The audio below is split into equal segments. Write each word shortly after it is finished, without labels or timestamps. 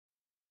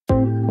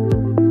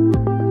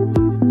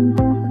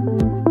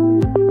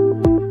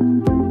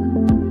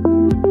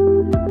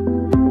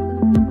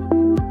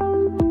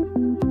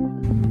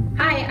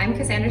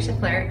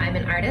Schiffler. I'm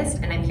an artist,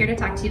 and I'm here to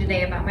talk to you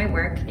today about my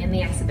work in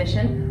the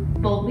exhibition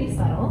Boldy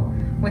Subtle,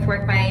 with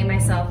work by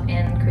myself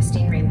and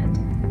Christine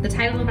Raymond. The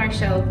title of our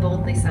show,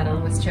 Boldy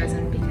Subtle, was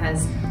chosen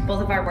because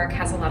both of our work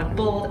has a lot of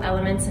bold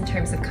elements in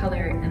terms of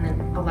color, and then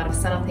a lot of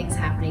subtle things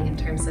happening in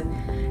terms of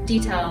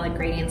detail and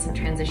gradients and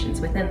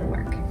transitions within the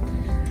work.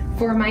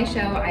 For my show,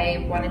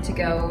 I wanted to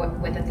go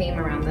with a theme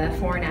around the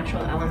four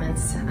natural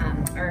elements,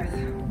 earth,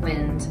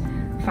 wind,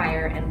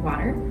 fire, and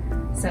water.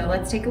 So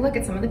let's take a look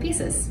at some of the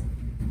pieces.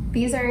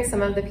 These are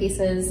some of the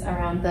pieces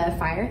around the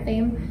fire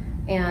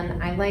theme,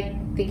 and I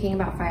like thinking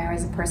about fire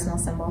as a personal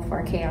symbol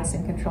for chaos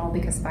and control,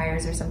 because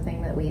fires are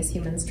something that we as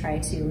humans try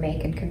to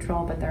make and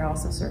control, but they're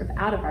also sort of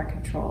out of our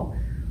control,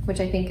 which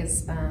I think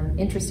is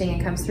interesting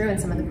and comes through in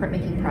some of the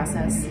printmaking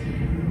process,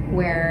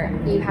 where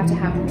you have to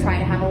try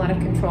to have a lot of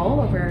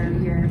control over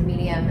your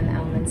medium and the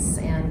elements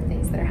and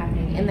things that are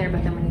happening in there,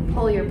 but then when you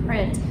pull your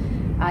print,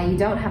 you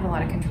don't have a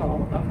lot of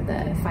control over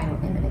the final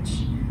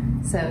image.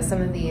 So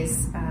some of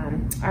these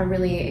are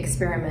really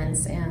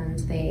experiments, and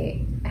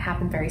they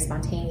happen very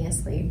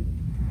spontaneously.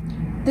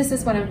 This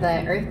is one of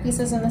the earth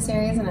pieces in the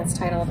series, and it's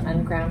titled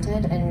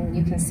Ungrounded, and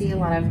you can see a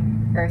lot of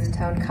earth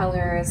tone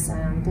colors,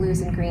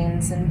 blues and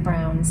greens and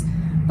browns,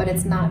 but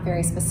it's not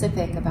very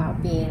specific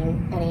about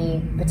being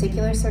any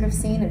particular sort of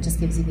scene. It just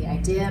gives you the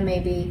idea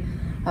maybe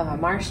of a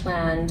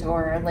marshland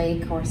or a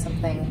lake or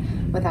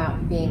something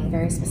without being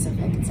very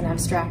specific. It's an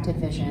abstracted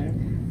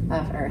vision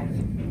of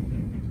earth.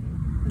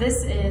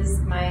 This is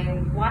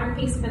my water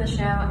piece for the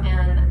show,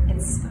 and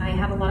I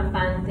have a lot of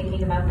fun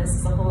thinking about this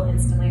as a whole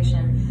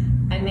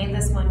installation. I made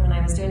this one when I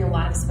was doing a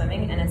lot of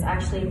swimming, and it's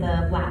actually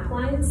the black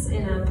lines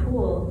in a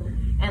pool,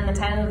 and the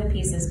title of the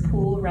piece is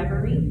Pool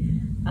Reverie,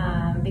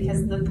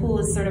 because the pool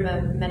is sort of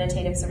a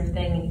meditative sort of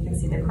thing, and you can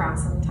see the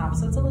cross on the top,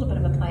 so it's a little bit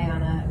of a play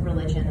on a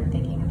religion and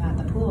thinking about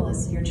the pool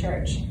as your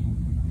church.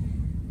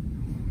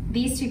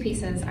 These two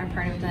pieces are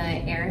part of the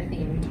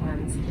air-themed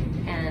ones,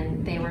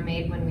 and they were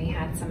made when we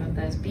had some of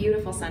those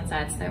beautiful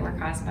sunsets that were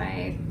caused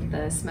by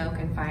the smoke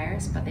and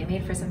fires, but they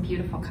made for some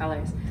beautiful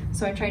colors.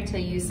 So I tried to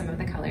use some of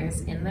the colors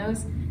in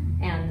those,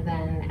 and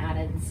then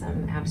added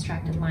some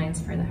abstracted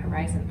lines for the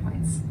horizon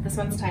points. This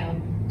one's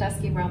titled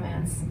Dusky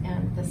Romance,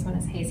 and this one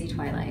is Hazy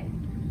Twilight.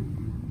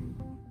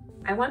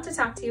 I want to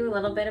talk to you a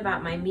little bit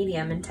about my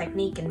medium and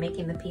technique in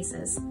making the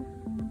pieces.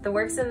 The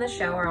works in the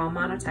show are all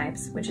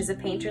monotypes, which is a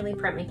painterly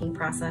printmaking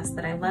process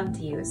that I love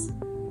to use.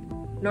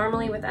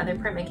 Normally with other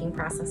printmaking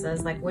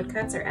processes like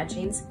woodcuts or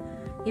etchings,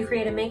 you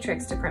create a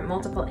matrix to print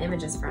multiple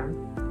images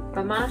from,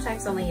 but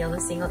monotypes only yield a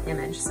single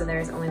image, so there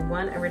is only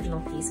one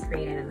original piece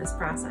created in this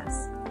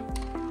process.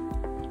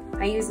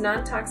 I use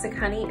non-toxic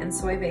honey and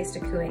soy-based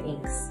Akua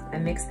inks. I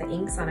mix the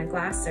inks on a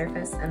glass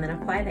surface and then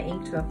apply the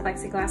ink to a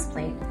plexiglass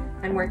plate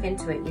and work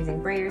into it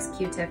using brayers,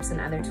 Q-tips,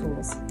 and other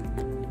tools.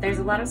 There's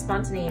a lot of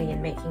spontaneity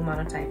in making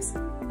monotypes,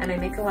 and I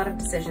make a lot of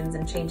decisions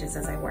and changes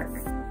as I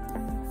work.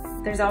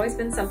 There's always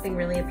been something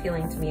really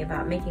appealing to me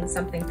about making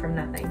something from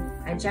nothing.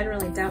 I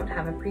generally don't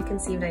have a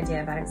preconceived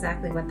idea about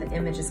exactly what the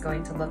image is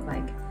going to look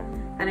like,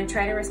 and I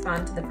try to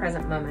respond to the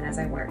present moment as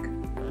I work.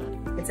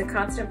 It's a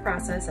constant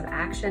process of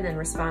action and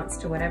response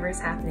to whatever is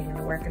happening in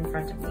the work in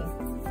front of me.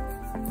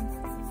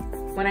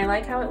 When I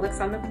like how it looks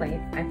on the plate,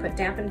 I put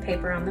dampened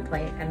paper on the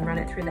plate and run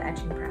it through the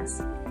etching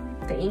press.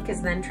 The ink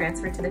is then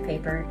transferred to the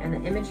paper, and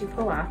the image you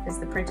pull off is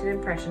the printed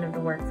impression of the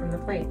work from the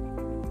plate.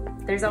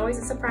 There's always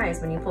a surprise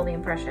when you pull the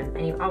impression,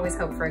 and you always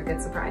hope for a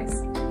good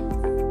surprise.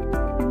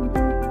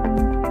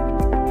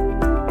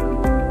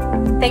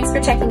 Thanks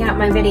for checking out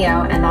my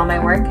video and all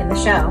my work in the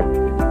show.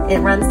 It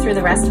runs through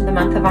the rest of the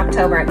month of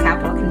October at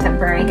Capitol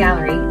Contemporary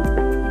Gallery.